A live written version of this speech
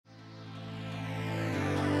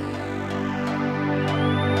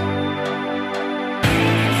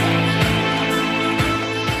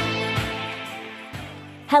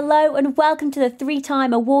Hello and welcome to the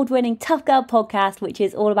 3-time award-winning Tough Girl podcast, which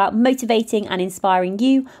is all about motivating and inspiring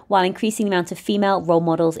you while increasing the amount of female role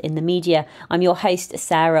models in the media. I'm your host,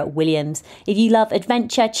 Sarah Williams. If you love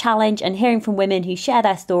adventure, challenge and hearing from women who share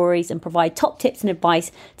their stories and provide top tips and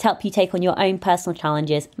advice to help you take on your own personal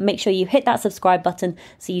challenges, make sure you hit that subscribe button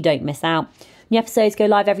so you don't miss out. New episodes go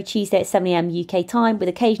live every Tuesday at 7 a.m. UK time, with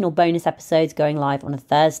occasional bonus episodes going live on a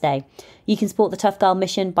Thursday. You can support the Tough Girl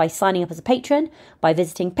mission by signing up as a patron by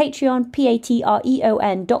visiting Patreon,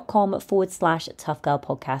 patreon.com/Tough Girl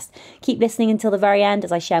Podcast. Keep listening until the very end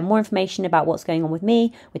as I share more information about what's going on with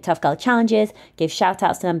me with Tough Girl challenges, give shout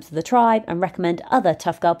outs to members of the tribe and recommend other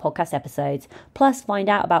Tough Girl podcast episodes, plus find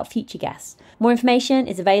out about future guests. More information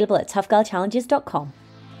is available at toughgirlchallenges.com.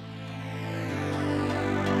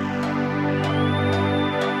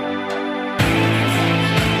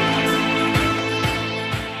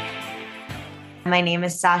 My name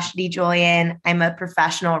is Sasha DiGiulian. I'm a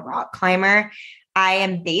professional rock climber. I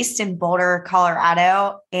am based in Boulder,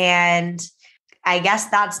 Colorado, and I guess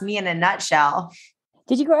that's me in a nutshell.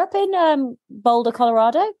 Did you grow up in Boulder,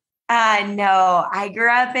 Colorado? No, I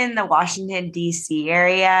grew up in the Washington, D.C.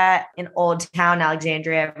 area in Old Town,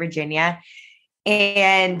 Alexandria, Virginia.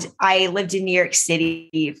 And I lived in New York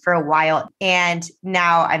City for a while, and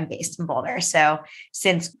now I'm based in Boulder. So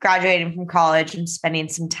since graduating from college and spending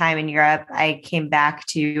some time in Europe, I came back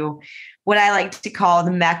to what I like to call the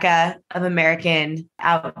Mecca of American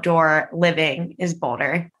outdoor living is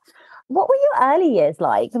Boulder. What were your early years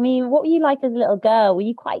like? I mean, what were you like as a little girl? Were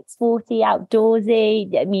you quite sporty,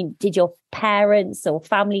 outdoorsy? I mean, did your parents or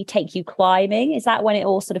family take you climbing? Is that when it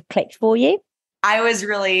all sort of clicked for you? I was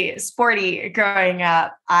really sporty growing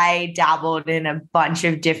up. I dabbled in a bunch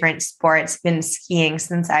of different sports, been skiing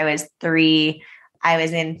since I was 3. I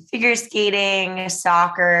was in figure skating,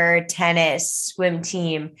 soccer, tennis, swim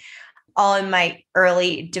team, all in my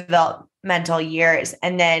early developmental years.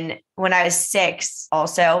 And then when I was 6,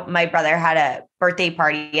 also, my brother had a birthday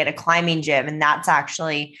party at a climbing gym. And that's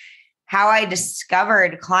actually how I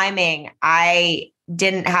discovered climbing. I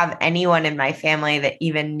didn't have anyone in my family that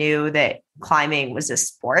even knew that climbing was a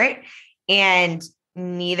sport, and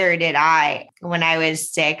neither did I. When I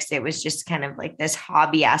was 6, it was just kind of like this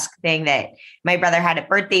hobby-esque thing that my brother had a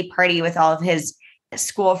birthday party with all of his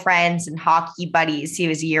school friends and hockey buddies. He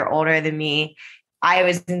was a year older than me. I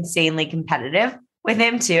was insanely competitive with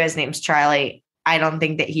him too. His name's Charlie. I don't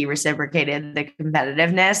think that he reciprocated the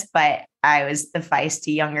competitiveness, but I was the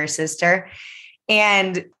feisty younger sister.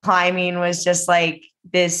 And climbing was just like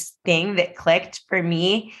this thing that clicked for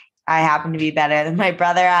me. I happened to be better than my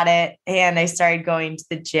brother at it. And I started going to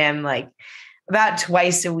the gym like about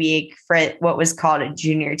twice a week for what was called a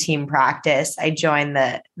junior team practice. I joined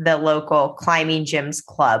the local climbing gyms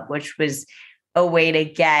club, which was a way to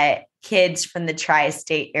get kids from the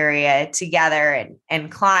tri-state area together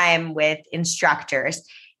and climb with instructors.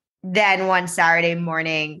 Then one Saturday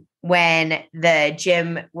morning, when the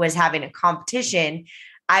gym was having a competition,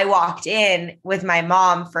 I walked in with my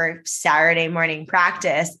mom for Saturday morning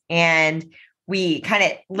practice, and we kind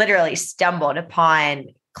of literally stumbled upon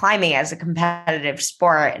climbing as a competitive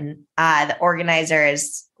sport. And the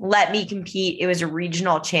organizers let me compete. It was a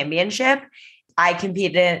regional championship. I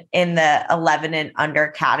competed in the 11 and under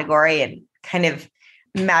category and kind of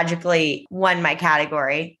magically won my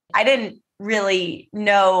category. I didn't really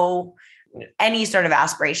know any sort of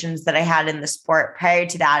aspirations that I had in the sport prior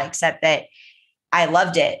to that, except that I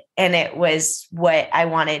loved it and it was what I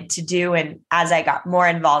wanted to do. And as I got more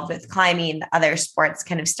involved with climbing, the other sports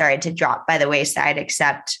kind of started to drop by the wayside,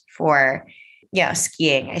 except for,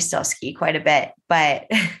 skiing. I still ski quite a bit, but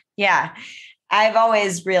yeah, I've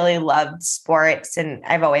always really loved sports and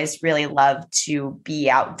I've always really loved to be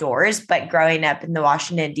outdoors. But growing up in the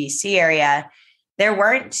Washington, D.C. area, there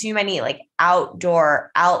weren't too many like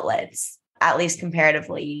outdoor outlets, at least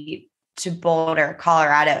comparatively to Boulder,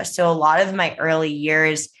 Colorado. So a lot of my early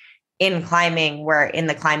years in climbing were in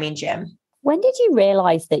the climbing gym. When did you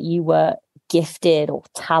realize that you were gifted or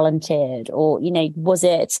talented, or, did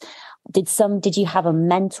you have a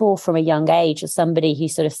mentor from a young age or somebody who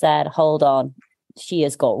sort of said, hold on, she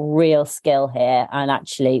has got real skill here and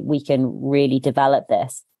actually we can really develop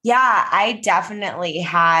this? Yeah, I definitely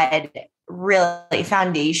had really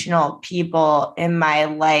foundational people in my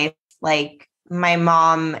life, like my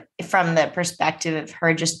mom, from the perspective of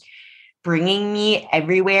her just bringing me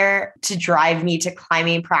everywhere to drive me to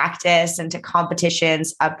climbing practice and to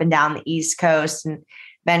competitions up and down the East Coast. And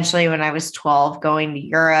eventually when I was 12, going to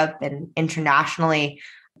Europe and internationally.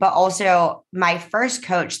 But also my first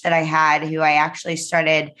coach that I had, who I actually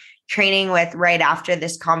started training with right after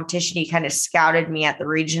this competition, he kind of scouted me at the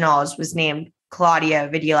regionals, was named Claudio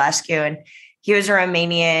Vidulescu, and he was a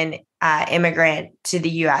Romanian immigrant to the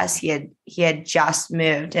US. He had just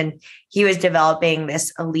moved, and he was developing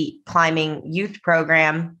this elite climbing youth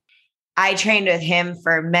program. I trained with him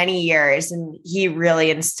for many years, and he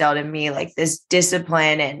really instilled in me like this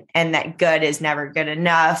discipline and that good is never good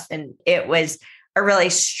enough. And it was a really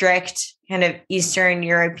strict kind of Eastern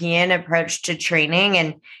European approach to training.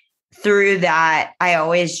 And through that, I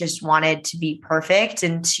always just wanted to be perfect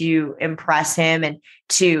and to impress him and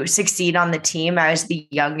to succeed on the team. I was the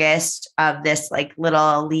youngest of this like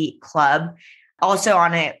little elite club. Also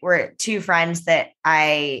on it were two friends that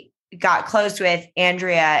I got close with,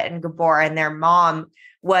 Andrea and Gabor, and their mom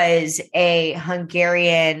was a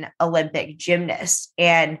Hungarian Olympic gymnast.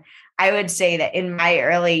 And I would say that in my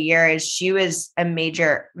early years, she was a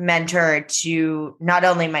major mentor to not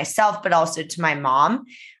only myself, but also to my mom.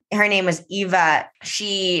 Her name was Eva.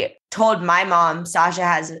 She told my mom, Sasha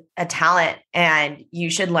has a talent and you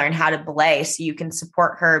should learn how to belay so you can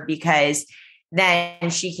support her, because then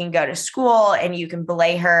she can go to school and you can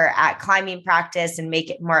belay her at climbing practice and make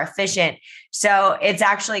it more efficient. So it's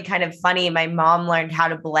actually kind of funny. My mom learned how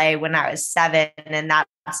to belay when I was 7, and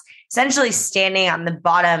that's essentially standing on the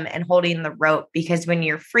bottom and holding the rope, because when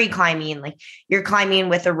you're free climbing, like you're climbing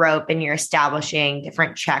with a rope and you're establishing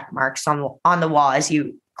different check marks on the wall as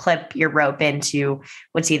you clip your rope into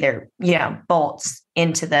what's either, bolts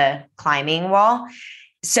into the climbing wall.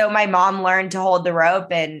 So my mom learned to hold the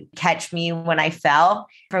rope and catch me when I fell.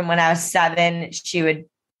 From when I was 7, she would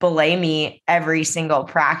belay me every single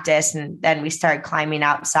practice. And then we started climbing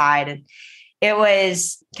outside. And it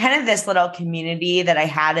was kind of this little community that I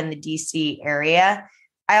had in the DC area.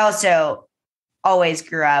 I also always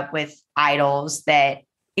grew up with idols that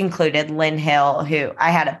included Lynn Hill, who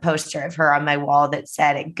I had a poster of her on my wall that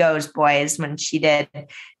said "It goes, boys," when she did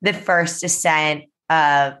the first ascent,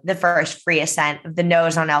 the first free ascent of the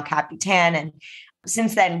nose on El Capitan. And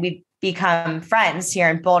since then, we've become friends here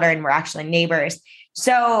in Boulder, and we're actually neighbors.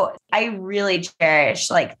 So I really cherish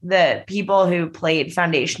like the people who played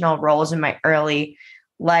foundational roles in my early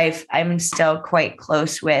life. I'm still quite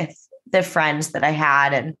close with the friends that I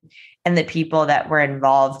had and the people that were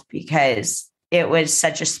involved, because it was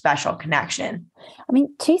such a special connection. I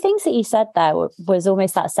mean, two things that you said there was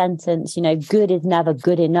almost that sentence, good is never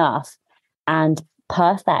good enough, and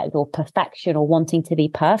perfect or perfection or wanting to be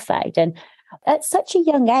perfect. And at such a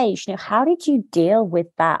young age, how did you deal with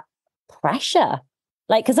that pressure?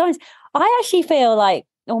 Like, because I actually feel like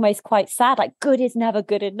almost quite sad, like good is never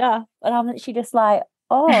good enough. And I'm actually just like,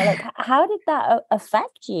 oh, like how did that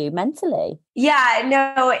affect you mentally? Yeah,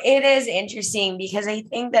 no, it is interesting, because I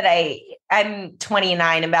think that I'm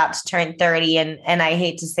 29, about to turn 30. And I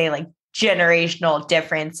hate to say like generational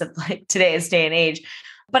difference of like today's day and age,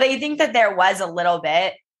 but I think that there was a little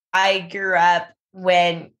bit. I grew up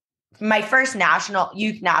when my first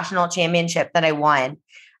youth national championship that I won,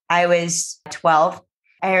 I was 12.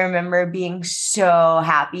 I remember being so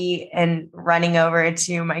happy and running over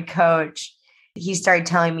to my coach. He started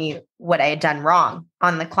telling me what I had done wrong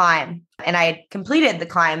on the climb. And I had completed the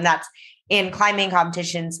climb. That's in climbing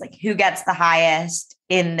competitions, like who gets the highest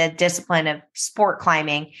in the discipline of sport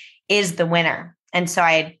climbing is the winner. And so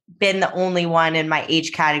I had been the only one in my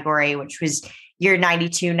age category, which was year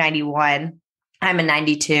 92, 91. I'm a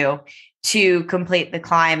 92, to complete the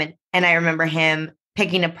climb. And I remember him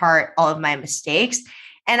picking apart all of my mistakes.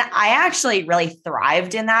 And I actually really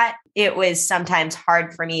thrived in that. It was sometimes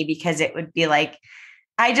hard for me because it would be like,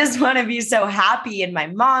 I just want to be so happy and my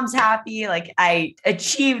mom's happy. Like I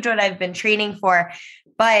achieved what I've been training for.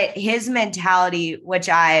 But his mentality, which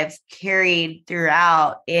I've carried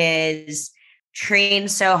throughout, is train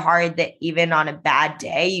so hard that even on a bad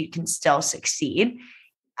day, you can still succeed.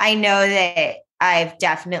 I know that I've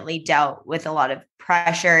definitely dealt with a lot of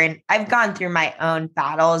pressure, and I've gone through my own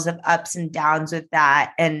battles of ups and downs with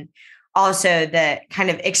that. And also the kind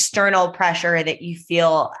of external pressure that you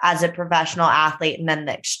feel as a professional athlete, and then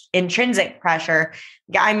the intrinsic pressure.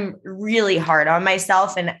 I'm really hard on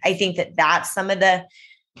myself. And I think that that's some of the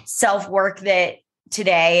self-work that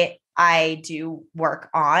today I do work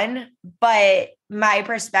on. But my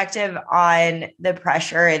perspective on the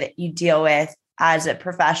pressure that you deal with as a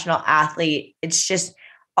professional athlete, it's just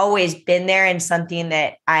always been there, and something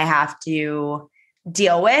that I have to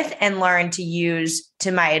deal with and learn to use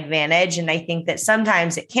to my advantage. And I think that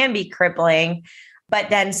sometimes it can be crippling, but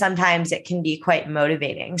then sometimes it can be quite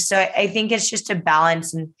motivating. So I think it's just a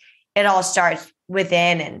balance, and it all starts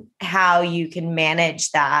within and how you can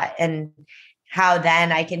manage that and how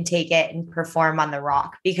then I can take it and perform on the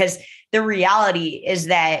rock. Because the reality is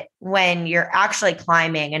that when you're actually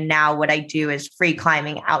climbing, and now what I do is free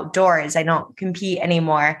climbing outdoors, I don't compete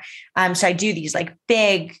anymore. So I do these like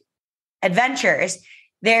big adventures.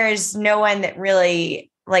 There's no one that really,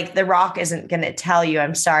 like, the rock isn't going to tell you,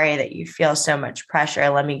 I'm sorry that you feel so much pressure.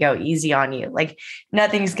 Let me go easy on you. Like,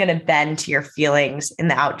 nothing's going to bend to your feelings in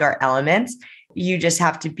the outdoor elements. You just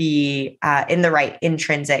have to be in the right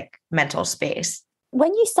intrinsic mental space.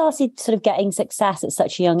 When you started sort of getting success at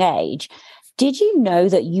such a young age, did you know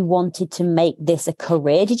that you wanted to make this a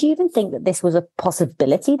career? Did you even think that this was a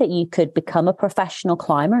possibility that you could become a professional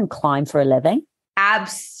climber and climb for a living?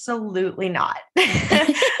 Absolutely not.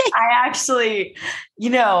 I actually,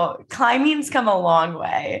 climbing's come a long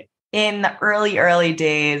way. In the early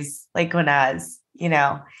days, like when I was,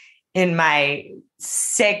 in my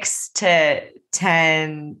 6 to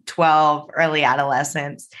 10, 12 early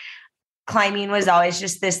adolescence, climbing was always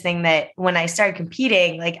just this thing that when I started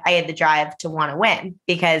competing, like I had the drive to want to win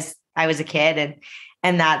because I was a kid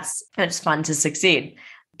and it's fun to succeed.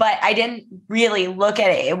 But I didn't really look at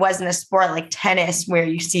it. It wasn't a sport like tennis where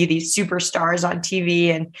you see these superstars on TV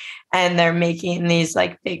and they're making these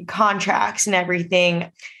like big contracts and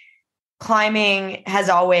everything. Climbing has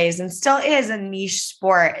always and still is a niche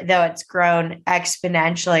sport, though it's grown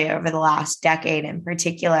exponentially over the last decade in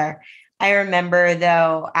particular. I remember,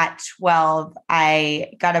 though, at 12,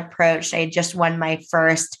 I got approached. I had just won my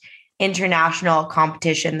first international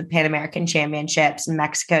competition, the Pan American Championships in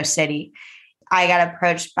Mexico City. I got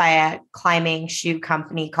approached by a climbing shoe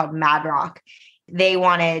company called Mad Rock. They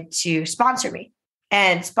wanted to sponsor me,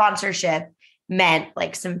 and sponsorship meant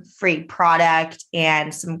like some free product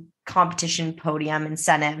and some competition podium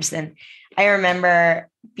incentives. And I remember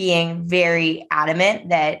being very adamant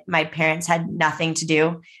that my parents had nothing to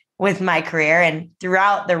do with my career. And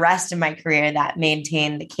throughout the rest of my career, that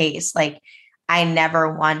maintained the case. Like, I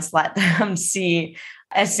never once let them see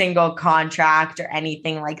a single contract or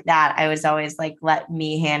anything like that. I was always like, let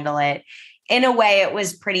me handle it. In a way, it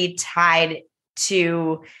was pretty tied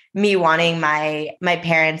to me wanting my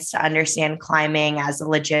parents to understand climbing as a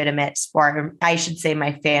legitimate sport. I should say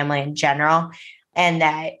my family in general, and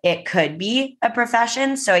that it could be a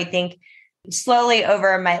profession. So I think slowly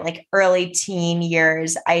over my like early teen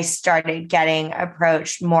years, I started getting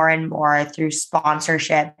approached more and more through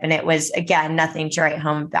sponsorship. And it was, again, nothing to write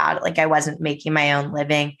home about. Like, I wasn't making my own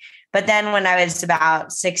living. But then when I was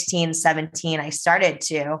about 16, 17, I started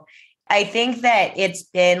to. I think that it's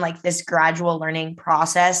been like this gradual learning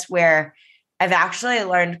process where I've actually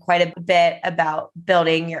learned quite a bit about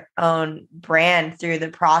building your own brand through the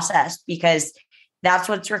process, because that's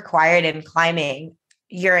what's required in climbing.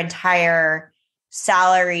 Your entire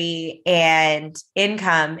salary and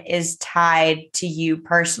income is tied to you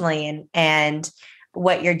personally and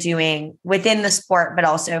what you're doing within the sport, but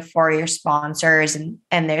also for your sponsors.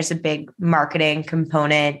 And there's a big marketing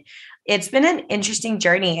component. It's been an interesting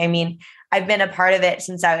journey. I mean, I've been a part of it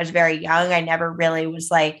since I was very young. I never really was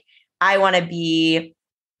like, I want to be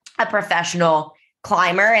a professional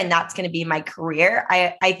climber and that's going to be my career.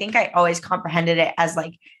 I think I always comprehended it as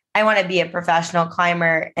like, I want to be a professional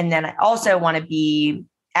climber. And then I also want to be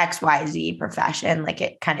XYZ profession. Like,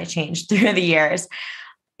 it kind of changed through the years.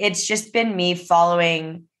 It's just been me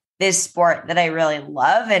following this sport that I really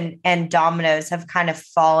love, and dominoes have kind of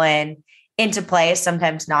fallen into place,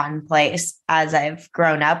 sometimes not in place, as I've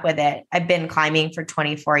grown up with it. I've been climbing for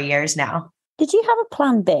 24 years now. Did you have a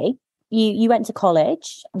plan B? You went to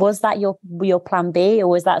college. Was that your plan B, or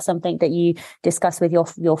was that something that you discussed with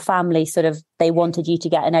your family? Sort of, they wanted you to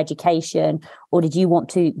get an education, or did you want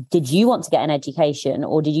to get an education,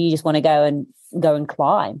 or did you just want to go and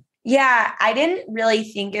climb? Yeah, I didn't really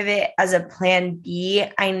think of it as a plan B.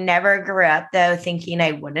 I never grew up, though, thinking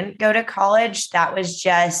I wouldn't go to college. That was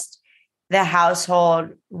just the household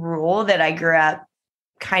rule that I grew up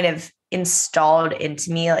kind of installed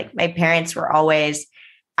into me. Like, my parents were always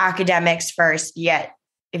academics first, yet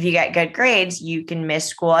if you get good grades, you can miss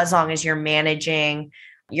school as long as you're managing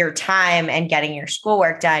your time and getting your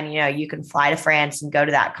schoolwork done. You can fly to France and go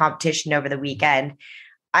to that competition over the weekend.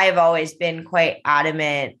 I've always been quite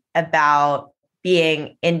adamant about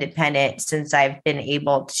being independent since I've been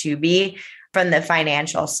able to be from the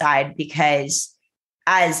financial side, because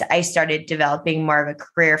as I started developing more of a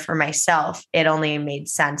career for myself, it only made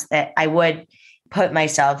sense that I would put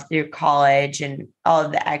myself through college and all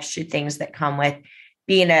of the extra things that come with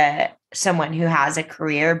being someone who has a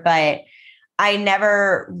career. But I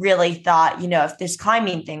never really thought, if this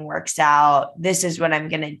climbing thing works out, this is what I'm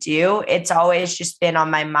going to do. It's always just been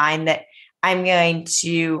on my mind that I'm going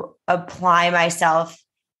to apply myself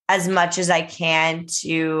as much as I can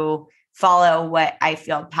to follow what I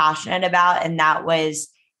feel passionate about. And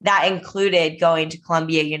that included going to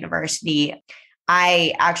Columbia University.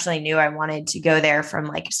 I actually knew I wanted to go there from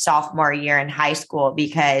like sophomore year in high school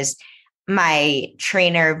because my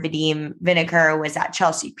trainer, Vadim Vinegar, was at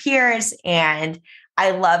Chelsea Piers, and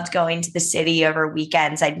I loved going to the city over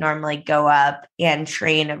weekends. I'd normally go up and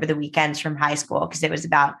train over the weekends from high school because it was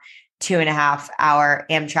about 2.5-hour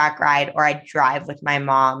Amtrak ride, or I'd drive with my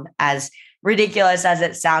mom. As ridiculous as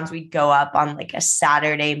it sounds, we'd go up on like a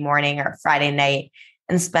Saturday morning or Friday night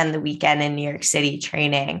and spend the weekend in New York City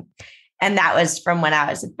training. And that was from when I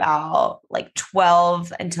was about like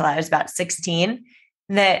 12 until I was about 16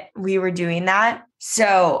 that we were doing that.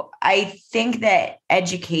 So I think that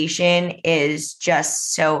education is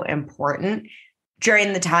just so important.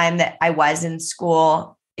 During the time that I was in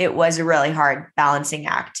school, it was a really hard balancing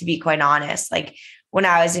act, to be quite honest. Like when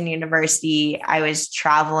I was in university, I was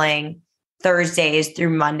traveling Thursdays through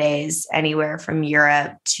Mondays, anywhere from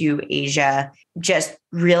Europe to Asia, just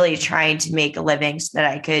really trying to make a living so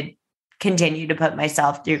that I could continue to put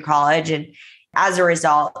myself through college. And as a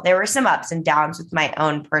result, there were some ups and downs with my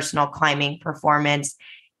own personal climbing performance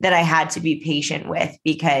that I had to be patient with,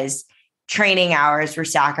 because training hours were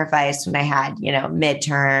sacrificed when I had,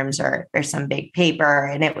 midterms or some big paper,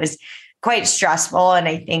 and it was quite stressful. And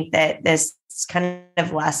I think that this kind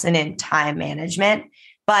of lesson in time management,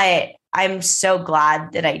 but I'm so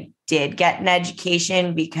glad that I did get an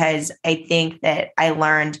education, because I think that I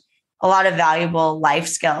learned a lot of valuable life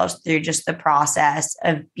skills through just the process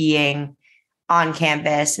of being on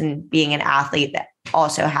campus and being an athlete that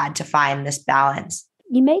also had to find this balance.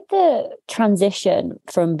 You made the transition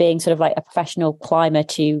from being sort of like a professional climber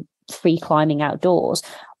to free climbing outdoors.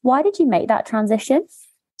 Why did you make that transition?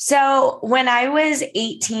 So when I was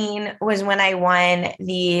 18 was when I won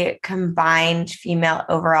the combined female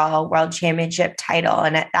overall world championship title.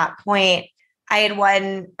 And at that point, I had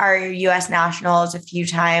won our US nationals a few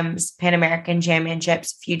times, Pan American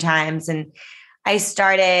championships a few times. And I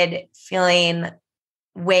started feeling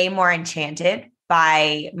way more enchanted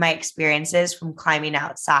by my experiences from climbing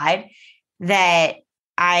outside, that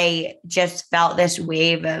I just felt this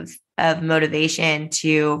wave of motivation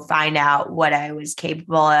to find out what I was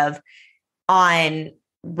capable of on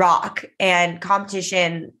rock. And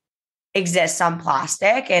competition exists on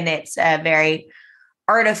plastic, and it's a very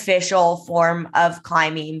artificial form of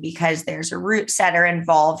climbing because there's a route setter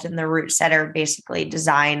involved, and the route setter basically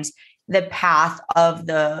designs the path of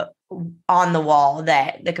on the wall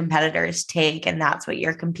that the competitors take, and that's what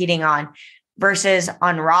you're competing on. Versus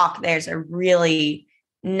on rock, there's a really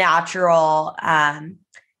natural,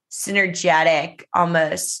 synergetic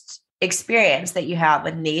almost experience that you have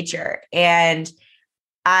with nature. And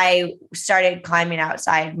I started climbing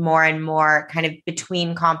outside more and more, kind of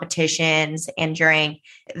between competitions and during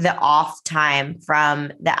the off time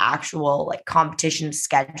from the actual like competition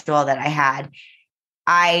schedule that I had.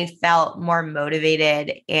 I felt more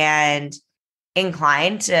motivated and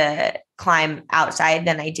inclined to climb outside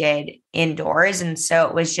than I did indoors. And so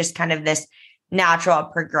it was just kind of this natural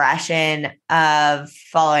progression of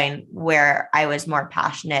following where I was more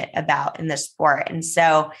passionate about in the sport. And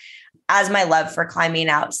so as my love for climbing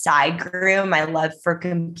outside grew, my love for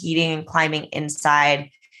competing and climbing inside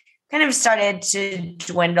kind of started to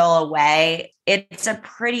dwindle away. It's a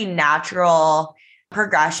pretty natural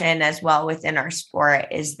progression as well within our sport,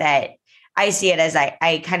 is that I see it as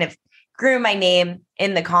I kind of grew my name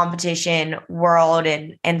in the competition world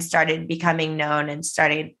and started becoming known and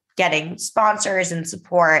started getting sponsors and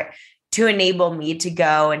support to enable me to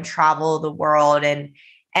go and travel the world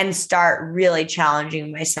and start really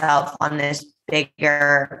challenging myself on this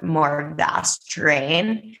bigger, more vast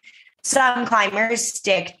terrain. Some climbers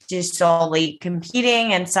stick to solely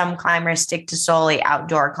competing, and some climbers stick to solely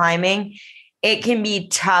outdoor climbing. It can be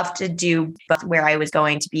tough to do both, where I was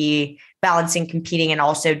going to be balancing competing and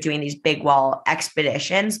also doing these big wall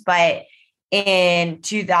expeditions. But in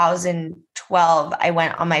 2012, I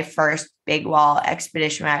went on my first big wall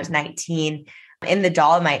expedition when I was 19 in the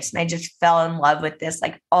Dolomites. And I just fell in love with this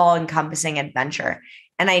like all-encompassing adventure.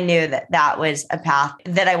 And I knew that that was a path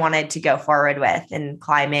that I wanted to go forward with in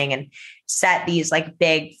climbing, and set these like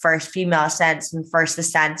big First Female Ascents and First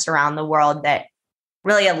Ascents around the world that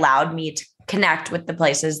really allowed me to connect with the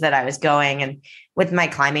places that I was going and with my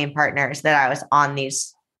climbing partners that I was on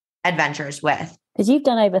these adventures with. Because you've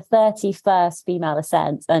done over 30 First Female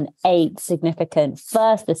Ascents and 8 significant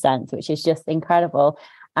First Ascents, which is just incredible.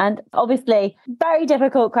 And obviously, very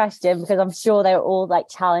difficult question, because I'm sure they're all like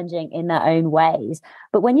challenging in their own ways.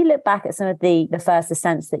 But when you look back at some of the First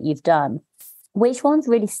Ascents that you've done, Which ones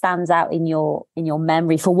really stands out in your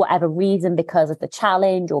memory for whatever reason, because of the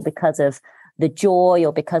challenge or because of the joy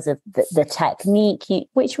or because of the technique?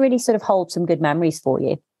 Which really sort of holds some good memories for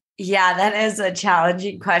you? Yeah, that is a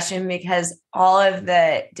challenging question because all of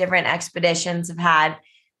the different expeditions have had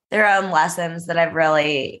their own lessons that I've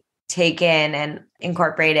really taken and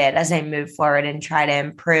incorporated as I move forward and try to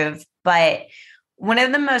improve. But one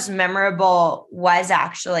of the most memorable was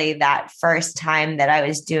actually that first time that I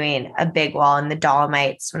was doing a big wall in the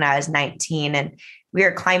Dolomites when I was 19. And we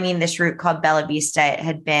were climbing this route called Bella Vista. It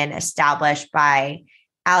had been established by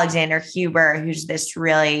Alexander Huber, who's this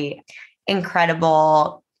really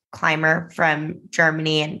incredible climber from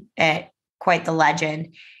Germany and quite the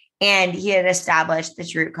legend. And he had established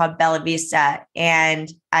this route called Bella Vista. And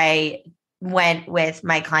I went with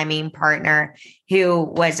my climbing partner, who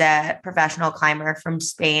was a professional climber from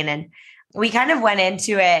Spain. And we kind of went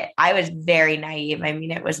into it. I was very naive. I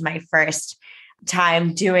mean, it was my first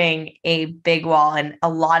time doing a big wall, and a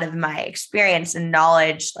lot of my experience and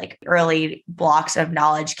knowledge, like early blocks of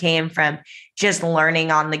knowledge, came from just learning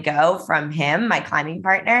on the go from him, my climbing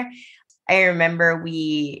partner. I remember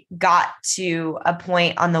we got to a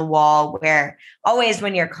point on the wall where always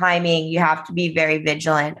when you're climbing, you have to be very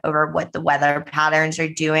vigilant over what the weather patterns are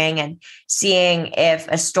doing and seeing if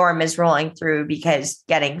a storm is rolling through, because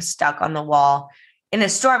getting stuck on the wall in a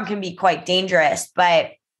storm can be quite dangerous.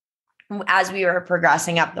 But as we were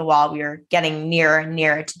progressing up the wall, we were getting nearer and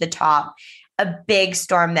nearer to the top. A big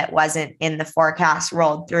storm that wasn't in the forecast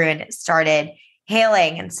rolled through and it started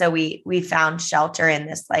hailing. And so we found shelter in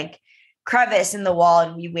this like crevice in the wall,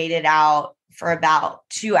 and we waited out for about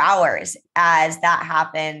 2 hours. As that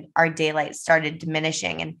happened, our daylight started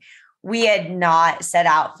diminishing, and we had not set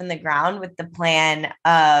out from the ground with the plan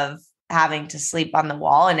of having to sleep on the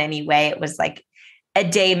wall in any way. It was like a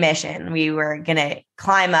day mission. We were going to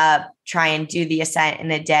climb up, try and do the ascent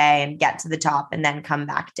in a day and get to the top and then come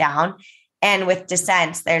back down. And with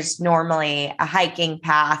descents, there's normally a hiking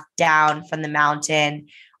path down from the mountain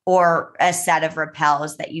or a set of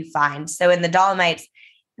rappels that you find. So in the Dolomites,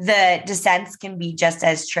 the descents can be just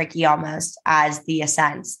as tricky almost as the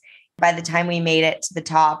ascents. By the time we made it to the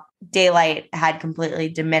top, daylight had completely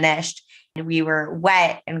diminished. We were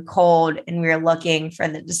wet and cold, and we were looking for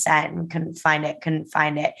the descent and couldn't find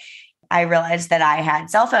it. I realized that I had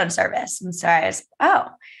cell phone service. And so I was,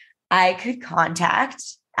 I could contact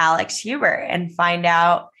Alex Huber and find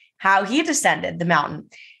out how he descended the mountain.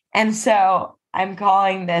 And so I'm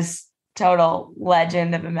calling this total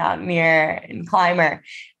legend of a mountaineer and climber,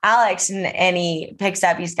 Alex, and he picks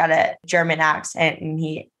up. He's got a German accent, and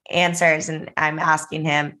he answers, and I'm asking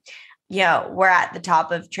him, we're at the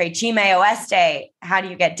top of Tre Cime Oeste. How do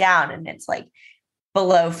you get down? And it's like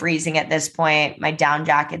below freezing at this point. My down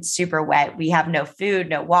jacket's super wet. We have no food,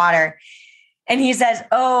 no water. And he says,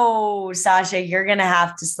 "Oh, Sasha, you're going to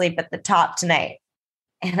have to sleep at the top tonight."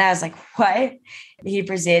 And I was like, "What?" He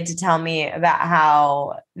proceeded to tell me about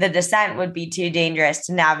how the descent would be too dangerous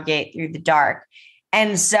to navigate through the dark.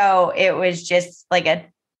 And so it was just like a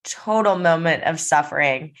total moment of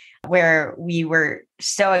suffering where we were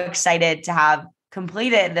so excited to have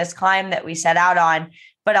completed this climb that we set out on,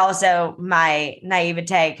 but also my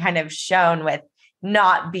naivete kind of shown with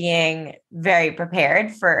not being very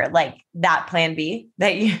prepared for like that plan B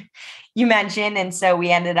that you mentioned. And so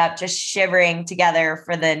we ended up just shivering together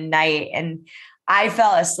for the night. And I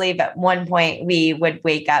fell asleep at one point. We would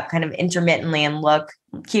wake up kind of intermittently and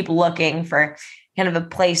keep looking for kind of a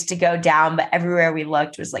place to go down. But everywhere we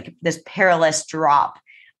looked was like this perilous drop.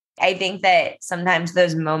 I think that sometimes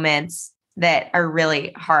those moments that are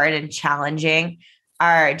really hard and challenging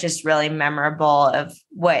are just really memorable of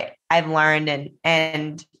what I've learned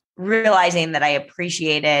and realizing that I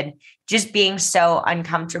appreciated just being so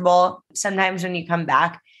uncomfortable. Sometimes when you come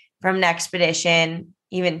back from an expedition,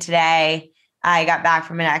 even today, I got back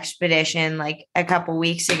from an expedition like a couple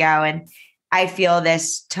weeks ago, and I feel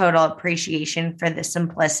this total appreciation for the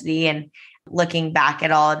simplicity and looking back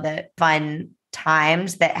at all the fun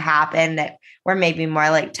times that happened that were maybe more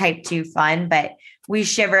like type 2 fun, but we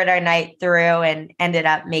shivered our night through and ended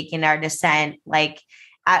up making our descent like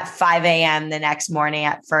at 5 a.m. the next morning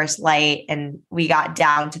at first light. And we got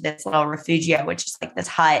down to this little refugio, which is like this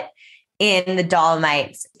hut in the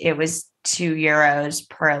Dolomites. It was €2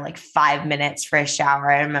 per like 5 minutes for a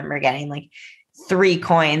shower. I remember getting like 3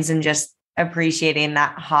 coins and just appreciating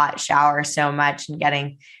that hot shower so much and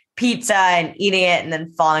getting pizza and eating it and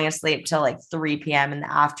then falling asleep till like 3 p.m. in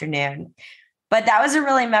the afternoon. But that was a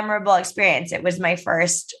really memorable experience. It was my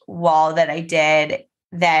first wall that I did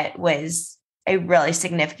that was a really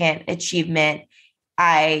significant achievement.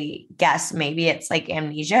 I guess maybe it's like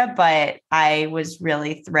amnesia, but I was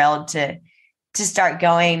really thrilled to start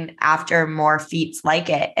going after more feats like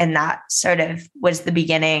it. And that sort of was the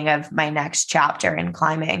beginning of my next chapter in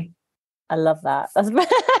climbing. I love that.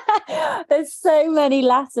 There's so many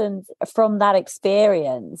lessons from that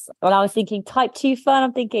experience. When I was thinking type 2 fun,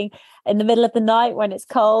 I'm thinking in the middle of the night when it's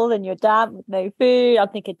cold and you're damp with no food. I'm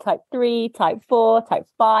thinking type 3, type 4, type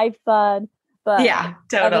 5 fun. But yeah,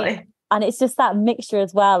 totally. I mean, and it's just that mixture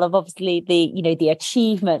as well of obviously the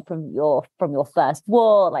achievement from your first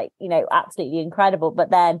wall, like, absolutely incredible.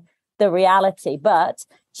 But then the reality. But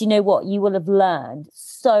do you know what? You will have learned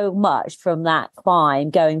so much from that climb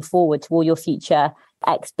going forward to all your future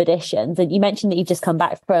expeditions. And you mentioned that you've just come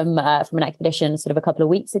back from an expedition sort of a couple of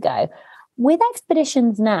weeks ago. With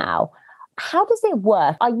expeditions now, how does it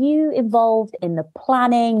work? Are you involved in the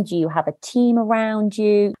planning? Do you have a team around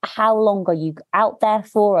you? How long are you out there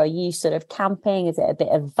for? Are you sort of camping? Is it a bit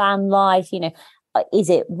of van life? Is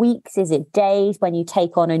it weeks? Is it days when you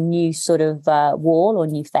take on a new sort of wall or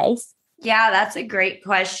new face? Yeah, that's a great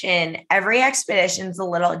question. Every expedition is a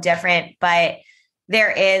little different, but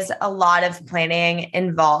there is a lot of planning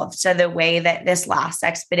involved. So the way that this last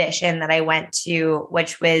expedition that I went to,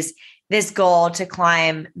 which was this goal to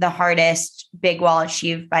climb the hardest big wall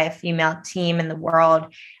achieved by a female team in the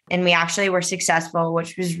world, and we actually were successful,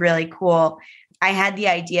 which was really cool. I had the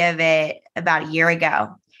idea of it about a year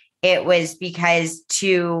ago. It was because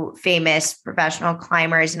two famous professional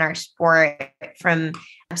climbers in our sport from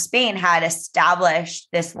Spain had established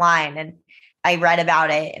this line, and I read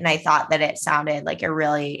about it and I thought that it sounded like a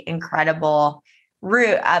really incredible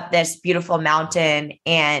route up this beautiful mountain,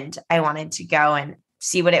 and I wanted to go and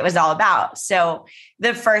see what it was all about. So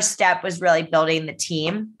the first step was really building the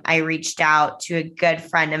team. I reached out to a good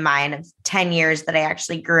friend of mine of 10 years that I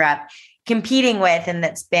actually grew up competing with, and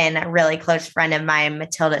that's been a really close friend of mine,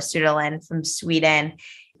 Matilda Suderlin from Sweden.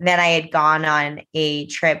 Then I had gone on a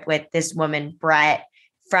trip with this woman, Brett,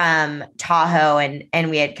 from Tahoe, and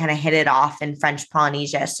we had kind of hit it off in French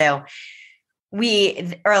Polynesia. So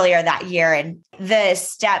we earlier that year, and the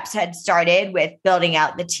steps had started with building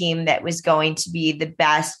out the team that was going to be the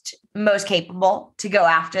best, most capable to go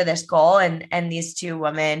after this goal. And these two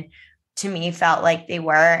women to me felt like they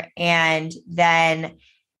were. And then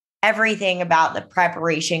everything about the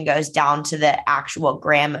preparation goes down to the actual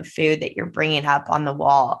gram of food that you're bringing up on the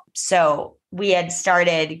wall. So we had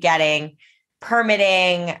started getting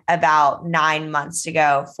permitting about 9 months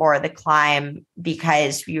ago for the climb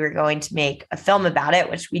because we were going to make a film about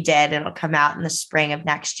it, which we did. It'll come out in the spring of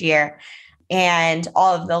next year. And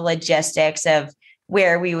all of the logistics of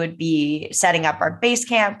where we would be setting up our base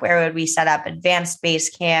camp, where would we set up advanced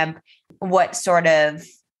base camp, what sort of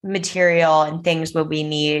material and things would we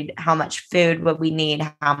need, how much food would we need,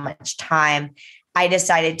 how much time. I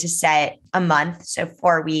decided to set a month, so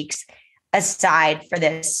 4 weeks, aside for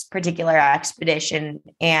this particular expedition,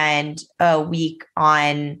 and a week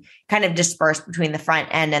on kind of dispersed between the front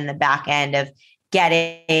end and the back end of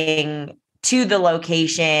getting to the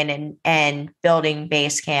location and building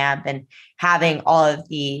base camp and having all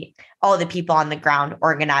the people on the ground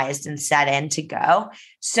organized and set in to go.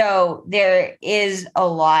 So there is a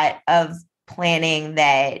lot of planning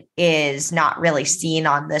that is not really seen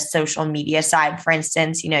on the social media side. For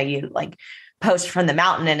instance, you like post from the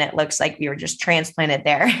mountain and it looks like we were just transplanted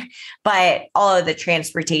there, but all of the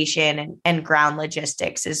transportation and ground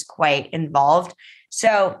logistics is quite involved.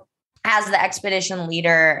 So as the expedition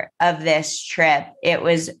leader of this trip, it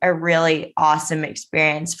was a really awesome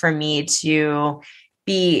experience for me to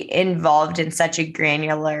be involved in such a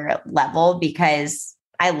granular level because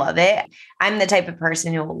I love it. I'm the type of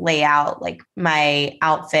person who will lay out like my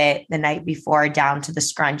outfit the night before down to the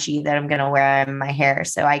scrunchie that I'm going to wear in my hair.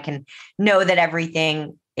 So I can know that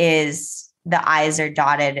everything is, the I's are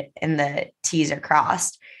dotted and the T's are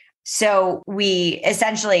crossed. So we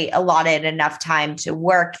essentially allotted enough time to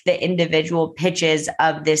work the individual pitches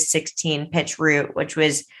of this 16 pitch route, which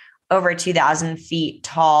was over 2,000 feet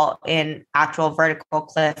tall in actual vertical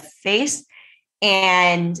cliff face.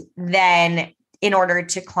 And then in order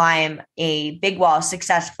to climb a big wall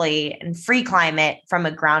successfully and free climb it from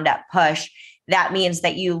a ground up push, that means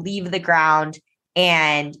that you leave the ground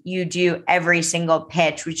and you do every single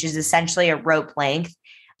pitch, which is essentially a rope length,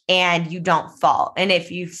 and you don't fall. And if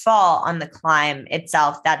you fall on the climb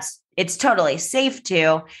itself, it's totally safe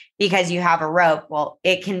to, because you have a rope. Well,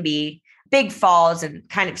 it can be big falls and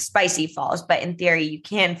kind of spicy falls, but in theory you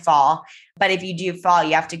can fall. But if you do fall,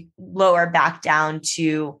 you have to lower back down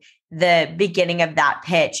to the beginning of that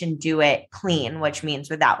pitch and do it clean, which means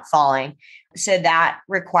without falling. So that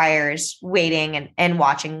requires waiting and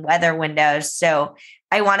watching weather windows. So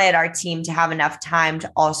I wanted our team to have enough time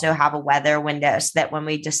to also have a weather window so that when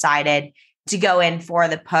we decided to go in for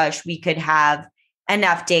the push, we could have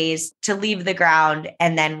enough days to leave the ground.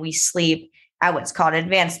 And then we sleep at what's called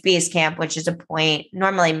advanced base camp, which is a point,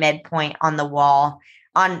 normally midpoint on the wall.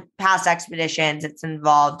 On past expeditions, it's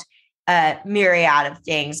involved a myriad of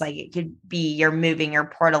things. Like it could be you're moving your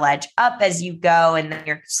portal edge up as you go, and then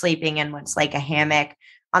you're sleeping in what's like a hammock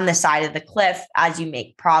on the side of the cliff as you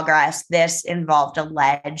make progress. This involved a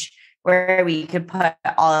ledge where we could put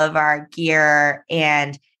all of our gear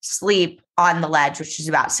and sleep on the ledge, which is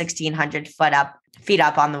about 1,600 feet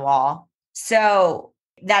up on the wall. So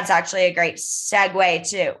that's actually a great segue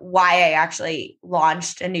to why I actually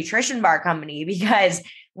launched a nutrition bar company, because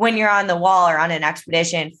when you're on the wall or on an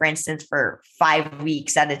expedition, for instance, for 5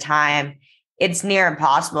 weeks at a time, it's near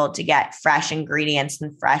impossible to get fresh ingredients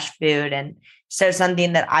and fresh food. And so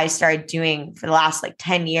something that I started doing for the last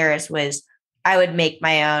 10 years was I would make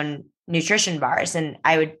my own nutrition bars, and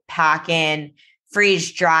I would pack in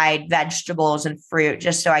freeze-dried vegetables and fruit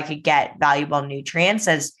just so I could get valuable nutrients.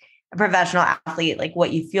 As a professional athlete,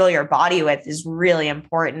 what you fuel your body with is really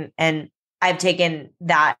important. And I've taken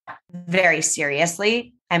that very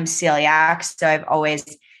seriously. I'm celiac, so I've always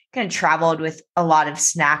kind of traveled with a lot of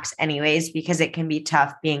snacks anyways, because it can be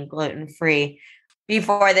tough being gluten-free.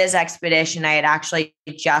 Before this expedition, I had actually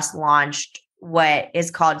just launched what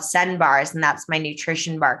is called Sen Bars, and that's my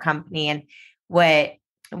nutrition bar company. And what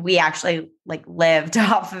we actually lived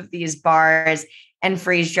off of these bars and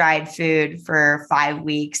freeze-dried food for 5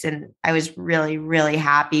 weeks. And I was really, really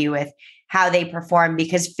happy with how they performed,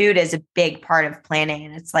 because food is a big part of planning.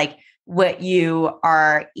 And it's what you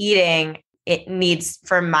are eating, it needs,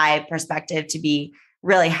 from my perspective, to be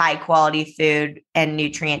really high quality food and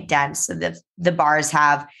nutrient dense. So the bars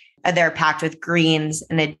they're packed with greens,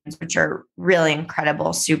 and which are really incredible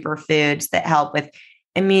superfoods that help with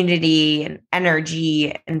immunity and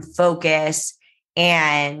energy and focus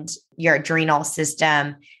and your adrenal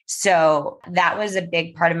system. So that was a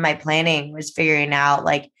big part of my planning, was figuring out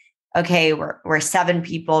okay, we're 7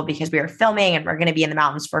 people because we were filming and we're going to be in the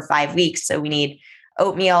mountains for 5 weeks. So we need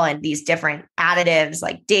oatmeal and these different additives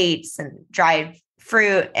like dates and dried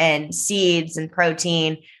fruit and seeds and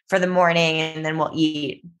protein for the morning. And then we'll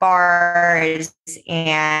eat bars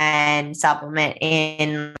and supplement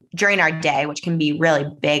during our day, which can be really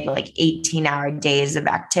big, 18-hour days of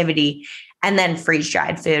activity. And then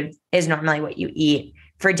freeze-dried food is normally what you eat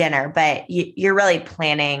for dinner, but you're really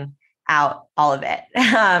planning out all of it,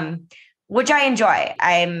 which I enjoy.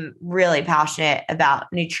 I'm really passionate about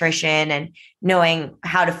nutrition and knowing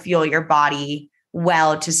how to fuel your body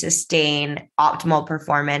well to sustain optimal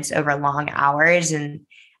performance over long hours. And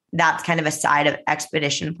that's kind of a side of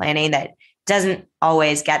expedition planning that doesn't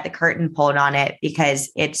always get the curtain pulled on it,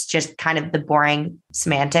 because it's just kind of the boring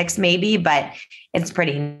semantics maybe, but it's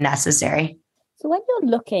pretty necessary. So when you're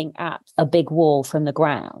looking at a big wall from the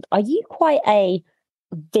ground, are you quite a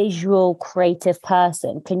visual creative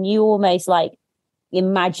person? Can you almost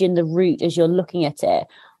imagine the route as you're looking at it?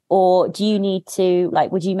 Or do you need to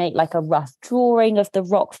would you make a rough drawing of the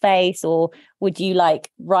rock face, or would you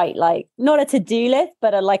write not a to-do list,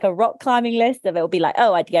 but a rock climbing list of, it will be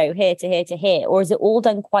oh, I'd go here to here to here? Or is it all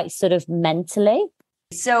done quite sort of mentally?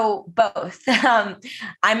 So both.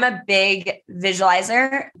 I'm a big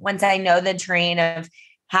visualizer. Once I know the terrain of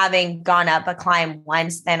having gone up a climb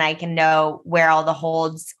once, then I can know where all the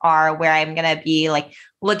holds are, where I'm going to be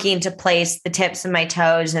looking to place the tips of my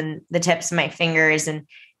toes and the tips of my fingers, and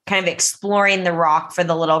kind of exploring the rock for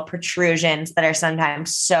the little protrusions that are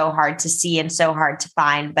sometimes so hard to see and so hard to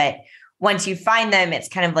find. But once you find them, it's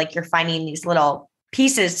kind of you're finding these little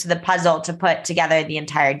pieces to the puzzle to put together the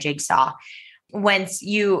entire jigsaw. Once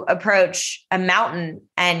you approach a mountain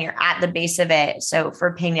and you're at the base of it. So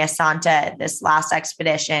for Peña Santa, this last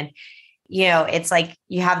expedition, it's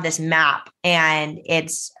you have this map, and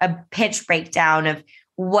it's a pitch breakdown of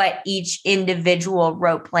what each individual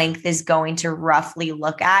rope length is going to roughly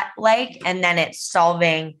look at and then it's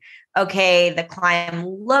solving, okay, the climb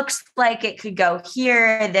looks like it could go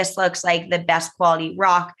here. This looks like the best quality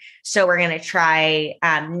rock. So we're going to try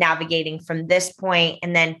navigating from this point.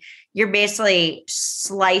 And then you're basically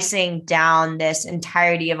slicing down this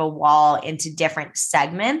entirety of a wall into different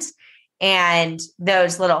segments. And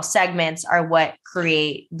those little segments are what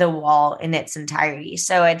create the wall in its entirety.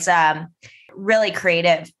 So it's really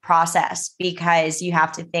creative process, because you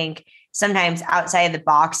have to think sometimes outside of the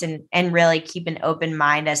box and really keep an open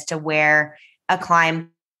mind as to where a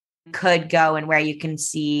climb could go and where you can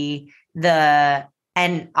see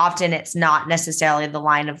and often it's not necessarily the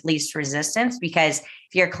line of least resistance, because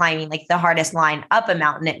if you're climbing like the hardest line up a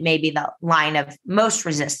mountain, it may be the line of most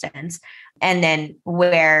resistance. And then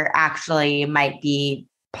where actually might be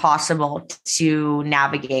possible to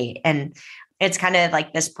navigate. And it's kind of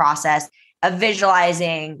like this process of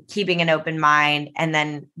visualizing, keeping an open mind, and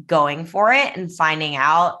then going for it and finding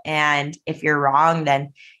out. And if you're wrong,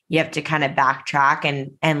 then you have to kind of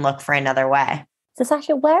backtrack and look for another way. So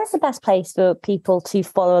Sasha, where is the best place for people to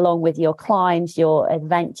follow along with your climbs, your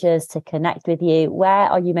adventures, to connect with you? Where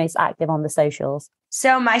are you most active on the socials?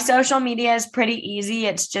 So my social media is pretty easy.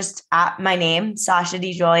 It's just at my name, Sasha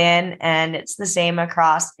DiGiulian, and it's the same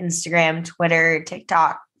across Instagram, Twitter,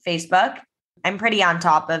 TikTok, Facebook. I'm pretty on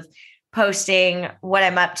top of posting what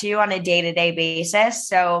I'm up to on a day-to-day basis.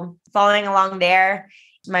 So following along there,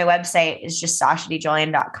 my website is just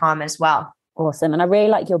sashadigiulian.com as well. Awesome. And I really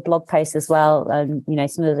like your blog posts as well. And,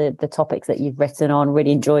 some of the topics that you've written on,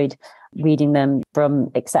 really enjoyed reading them,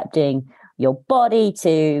 from accepting your body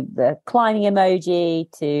to the climbing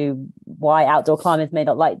emoji to why outdoor climbers may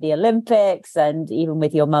not like the Olympics, and even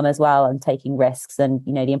with your mum as well, and taking risks, and,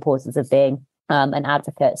 the importance of being an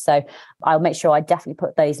advocate. So I'll make sure I definitely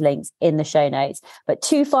put those links in the show notes. But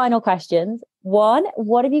 2 final questions. 1,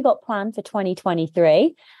 what have you got planned for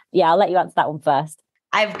 2023? Yeah, I'll let you answer that one first.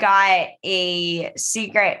 I've got a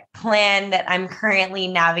secret plan that I'm currently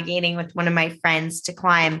navigating with one of my friends to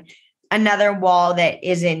climb another wall that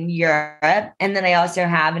is in Europe. And then I also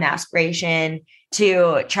have an aspiration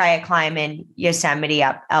to try a climb in Yosemite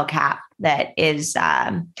up El Cap. That is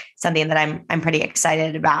something that I'm pretty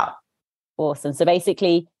excited about. Awesome. So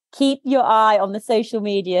basically, keep your eye on the social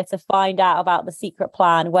media to find out about the secret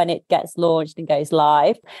plan when it gets launched and goes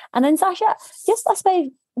live. And then Sasha, just, I suppose,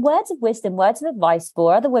 words of wisdom, words of advice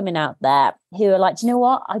for other women out there who are like, you know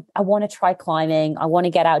what, I want to try climbing. I want to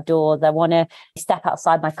get outdoors. I want to step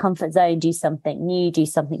outside my comfort zone, do something new, do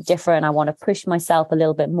something different. I want to push myself a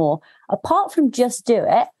little bit more. Apart from just do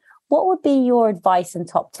it, what would be your advice and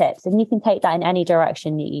top tips? And you can take that in any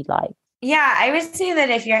direction that you'd like. Yeah, I would say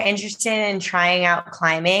that if you're interested in trying out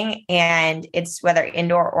climbing, and it's whether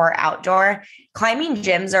indoor or outdoor, climbing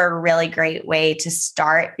gyms are a really great way to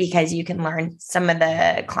start, because you can learn some of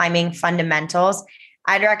the climbing fundamentals.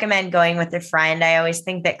 I'd recommend going with a friend. I always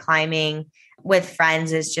think that climbing with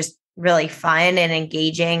friends is just really fun and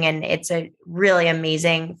engaging, and it's a really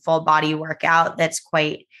amazing full body workout that's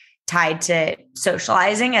quite tied to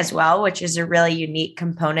socializing as well, which is a really unique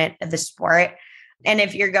component of the sport. And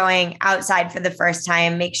if you're going outside for the first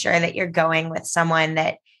time, make sure that you're going with someone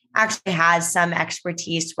that actually has some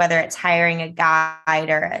expertise, whether it's hiring a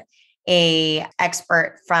guide or a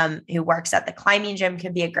expert from who works at the climbing gym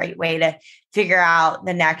could be a great way to figure out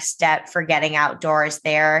the next step for getting outdoors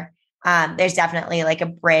there. There's definitely like a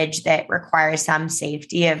bridge that requires some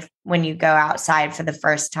safety of when you go outside for the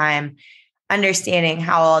first time, understanding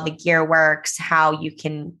how all the gear works, how you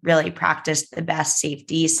can really practice the best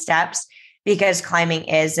safety steps, because climbing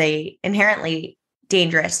is a inherently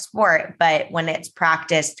dangerous sport, but when it's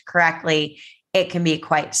practiced correctly, it can be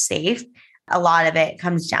quite safe. A lot of it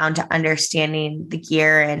comes down to understanding the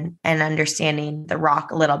gear and understanding the rock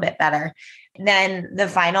a little bit better. Then the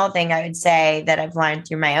final thing I would say that I've learned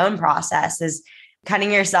through my own process is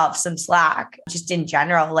cutting yourself some slack, just in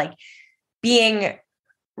general, like being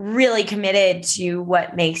really committed to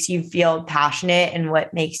what makes you feel passionate and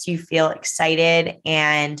what makes you feel excited,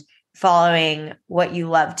 and following what you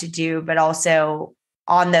love to do, but also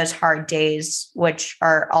on those hard days, which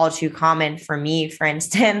are all too common for me, for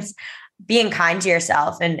instance, being kind to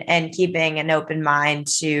yourself and keeping an open mind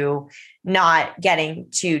to not getting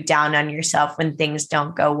too down on yourself when things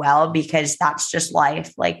don't go well, because that's just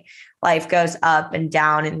life. Like life goes up and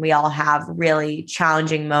down, and we all have really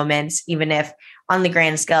challenging moments, even if on the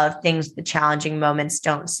grand scale of things, the challenging moments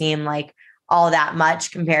don't seem like all that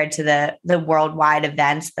much compared to the worldwide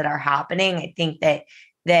events that are happening. I think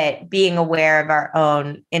that being aware of our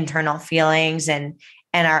own internal feelings and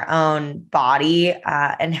our own body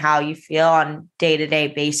and how you feel on day-to-day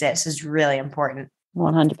basis is really important.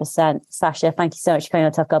 100%. Sasha, thank you so much for coming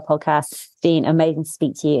on Tough Girl Podcast. It's been amazing to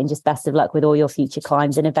speak to you, and just best of luck with all your future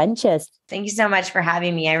climbs and adventures. Thank you so much for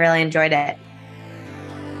having me. I really enjoyed it.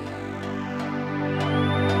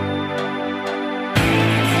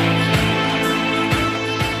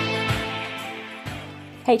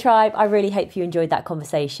 Hey Tribe, I really hope you enjoyed that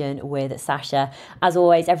conversation with Sasha. As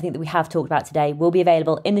always, everything that we have talked about today will be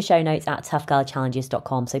available in the show notes at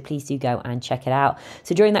toughgirlchallenges.com, so please do go and check it out.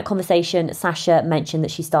 So during that conversation, Sasha mentioned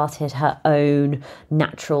that she started her own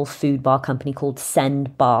natural food bar company called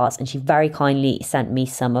Send Bars, and she very kindly sent me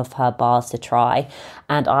some of her bars to try,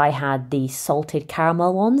 and I had the salted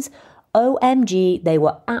caramel ones. OMG, they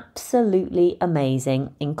were absolutely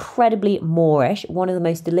amazing, incredibly Moorish, one of the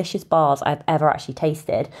most delicious bars I've ever actually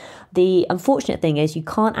tasted. The unfortunate thing is you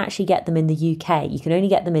can't actually get them in the UK, you can only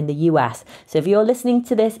get them in the US. So if you're listening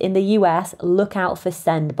to this in the US, look out for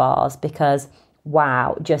Send Bars because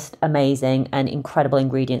wow, just amazing and incredible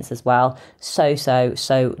ingredients as well. So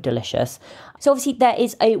delicious. So obviously there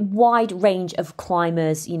is a wide range of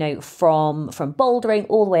climbers, you know, from bouldering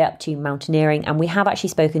all the way up to mountaineering. And we have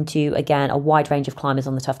actually spoken to, again, a wide range of climbers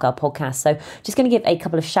on the Tough Girl podcast. So just going to give a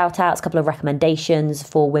couple of shout outs, a couple of recommendations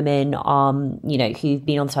for women, you know, who've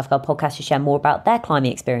been on the Tough Girl podcast to share more about their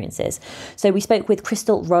climbing experiences. So we spoke with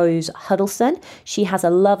Crystal Rose Huddleston. She has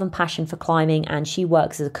a love and passion for climbing and she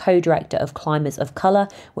works as a co-director of Climbers of Colour,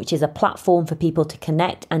 which is a platform for people to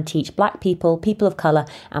connect and teach Black people, people of colour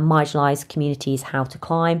and marginalised communities how to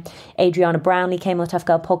climb. Adriana Brownlee came on the Tough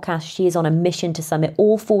Girl podcast. She is on a mission to summit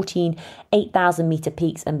all 14 8,000 metre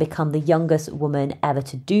peaks and become the youngest woman ever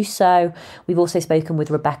to do so. We've also spoken with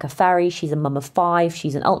Rebecca Farry. She's a mum of 5.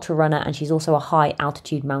 She's an ultra runner and she's also a high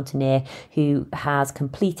altitude mountaineer who has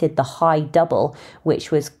completed the high double, which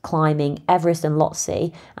was climbing Everest and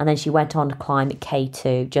Lhotse. And then she went on to climb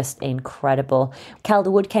K2. Just incredible.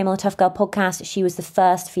 Kelda Wood came on the Tough Girl podcast. She was the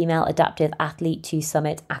first female adaptive athlete to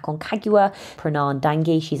summit Aconcagua. Pranan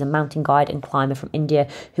Dangi, she's a mountain guide and climber from India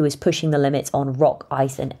who is pushing the limits on rock,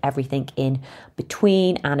 ice and everything in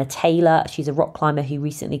between. Anna Taylor, she's a rock climber who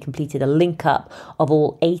recently completed a link up of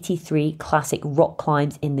all 83 classic rock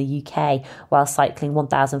climbs in the UK while cycling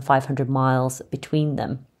 1,500 miles between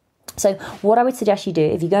them. So what I would suggest you do,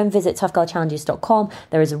 if you go and visit toughgirlchallenges.com,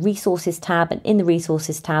 there is a resources tab, and in the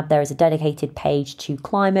resources tab, there is a dedicated page to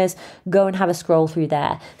climbers. Go and have a scroll through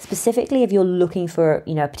there. Specifically, if you're looking for,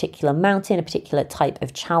 you know, a particular mountain, a particular type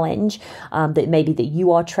of challenge that maybe that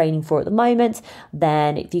you are training for at the moment,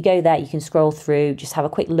 then if you go there, you can scroll through, just have a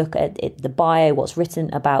quick look at the bio, what's written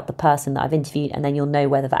about the person that I've interviewed, and then you'll know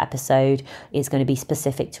whether that episode is going to be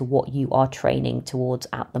specific to what you are training towards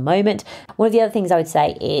at the moment. One of the other things I would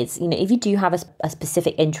say is, you know, if you do have a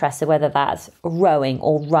specific interest, so whether that's rowing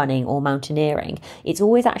or running or mountaineering, it's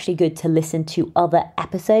always actually good to listen to other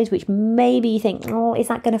episodes, which maybe you think, oh, is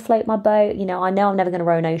that going to float my boat? You know I'm never going to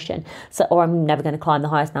row an ocean, or I'm never going to climb the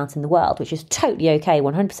highest mountain in the world, which is totally okay,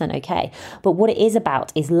 100% okay. But what it is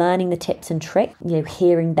about is learning the tips and tricks, you know,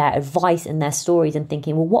 hearing their advice and their stories and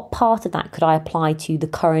thinking, well, what part of that could I apply to the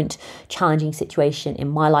current challenging situation in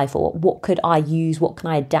my life, or what could I use, what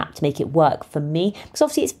can I adapt to make it work for me? Because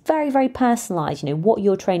obviously it's very personalized. You know, what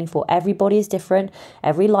you're training for, everybody is different,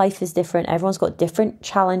 every life is different, everyone's got different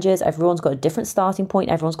challenges, everyone's got a different starting point,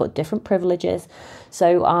 everyone's got different privileges.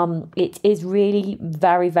 So it is really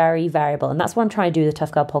very variable, and that's what I'm trying to do with the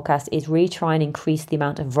Tough Girl podcast, is really try and increase the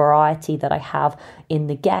amount of variety that I have in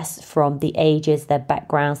the guests, from the ages, their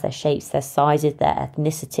backgrounds, their shapes, their sizes, their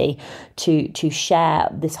ethnicity, to share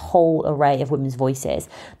this whole array of women's voices.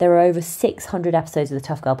 There are over 600 episodes of the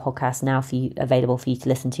Tough Girl podcast now available for you to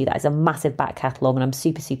listen to. That is a massive back catalogue, and I'm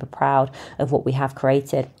super proud of what we have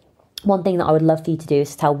created. One thing that I would love for you to do is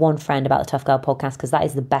to tell one friend about the Tough Girl podcast, because that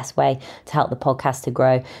is the best way to help the podcast to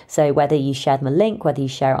grow. So whether you share them a link, whether you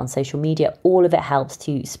share it on social media, all of it helps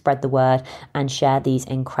to spread the word and share these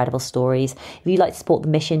incredible stories. If you'd like to support the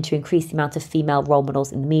mission to increase the amount of female role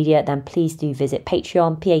models in the media, then please do visit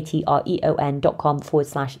Patreon,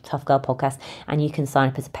 patreon.com/Tough Girl podcast, and you can sign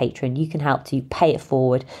up as a patron. You can help to pay it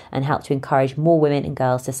forward and help to encourage more women and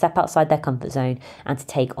girls to step outside their comfort zone and to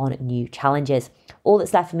take on new challenges. All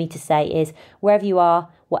that's left for me to say is, wherever you are,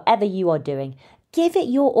 whatever you are doing, give it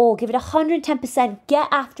your all, give it 110%, get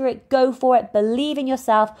after it, go for it, believe in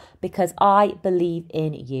yourself, because I believe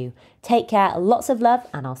in you. Take care, lots of love,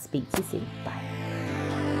 and I'll speak to you soon. Bye.